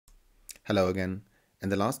Hello again. In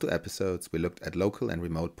the last 2 episodes, we looked at local and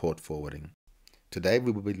remote port forwarding. Today,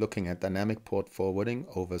 we will be looking at dynamic port forwarding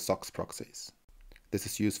over SOX proxies. This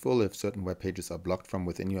is useful if certain web pages are blocked from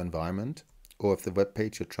within your environment, or if the web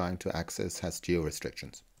page you're trying to access has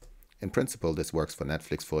geo-restrictions. In principle, this works for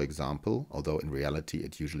Netflix, for example, although in reality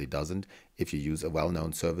it usually doesn't if you use a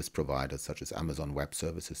well-known service provider such as Amazon Web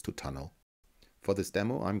Services to tunnel. For this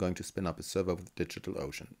demo, I'm going to spin up a server with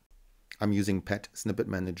DigitalOcean. I'm using Pet Snippet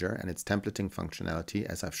Manager and its templating functionality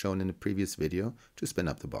as I've shown in the previous video to spin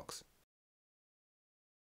up the box.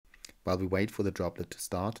 While we wait for the droplet to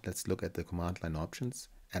start, let's look at the command line options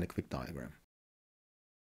and a quick diagram.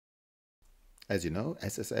 As you know,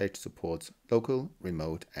 SSH supports local,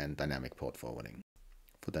 remote and dynamic port forwarding.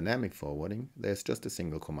 For dynamic forwarding, there's just a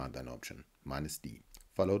single command line option, -d,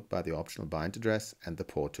 followed by the optional bind address and the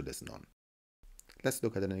port to listen on. Let's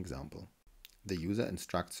look at an example. The user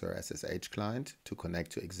instructs her SSH client to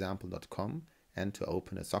connect to example.com and to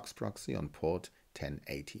open a SOX proxy on port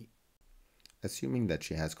 1080. Assuming that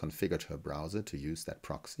she has configured her browser to use that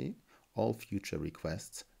proxy, all future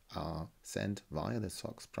requests are sent via the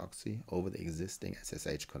SOX proxy over the existing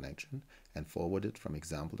SSH connection and forwarded from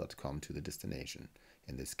example.com to the destination,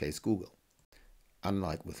 in this case Google.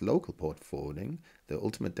 Unlike with local port forwarding, the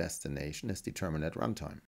ultimate destination is determined at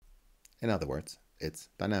runtime. In other words, it's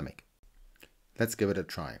dynamic. Let's give it a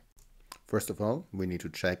try. First of all, we need to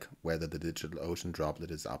check whether the DigitalOcean droplet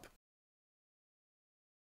is up.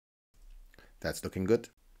 That's looking good.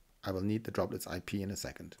 I will need the droplet's IP in a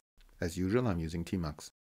second. As usual, I'm using tmux.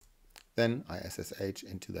 Then I SSH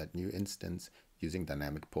into that new instance using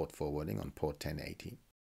dynamic port forwarding on port 1080.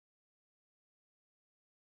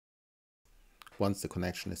 Once the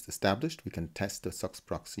connection is established, we can test the SOX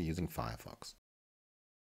proxy using Firefox.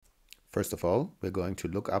 First of all, we're going to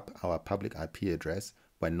look up our public IP address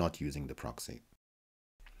when not using the proxy.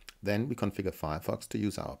 Then we configure Firefox to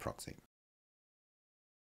use our proxy.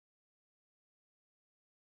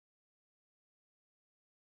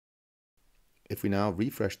 If we now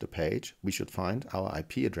refresh the page, we should find our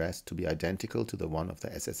IP address to be identical to the one of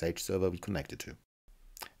the SSH server we connected to.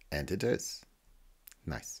 And it is.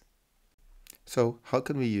 Nice. So how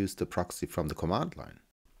can we use the proxy from the command line?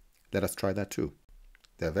 Let us try that too.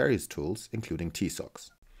 There are various tools, including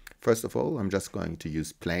tsox. First of all, I'm just going to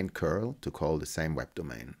use plain curl to call the same web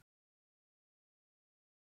domain.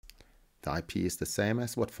 The IP is the same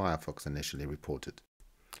as what Firefox initially reported.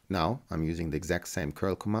 Now I'm using the exact same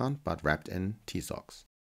curl command, but wrapped in tsox.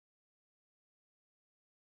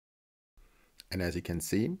 And as you can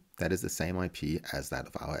see, that is the same IP as that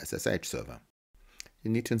of our SSH server.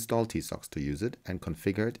 You need to install tsox to use it and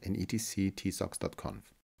configure it in etc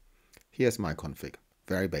tsox.conf. Here's my config.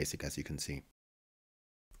 Very basic, as you can see.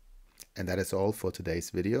 And that is all for today's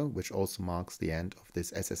video, which also marks the end of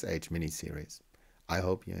this SSH mini-series. I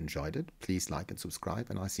hope you enjoyed it. Please like and subscribe,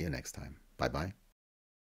 and I'll see you next time. Bye bye.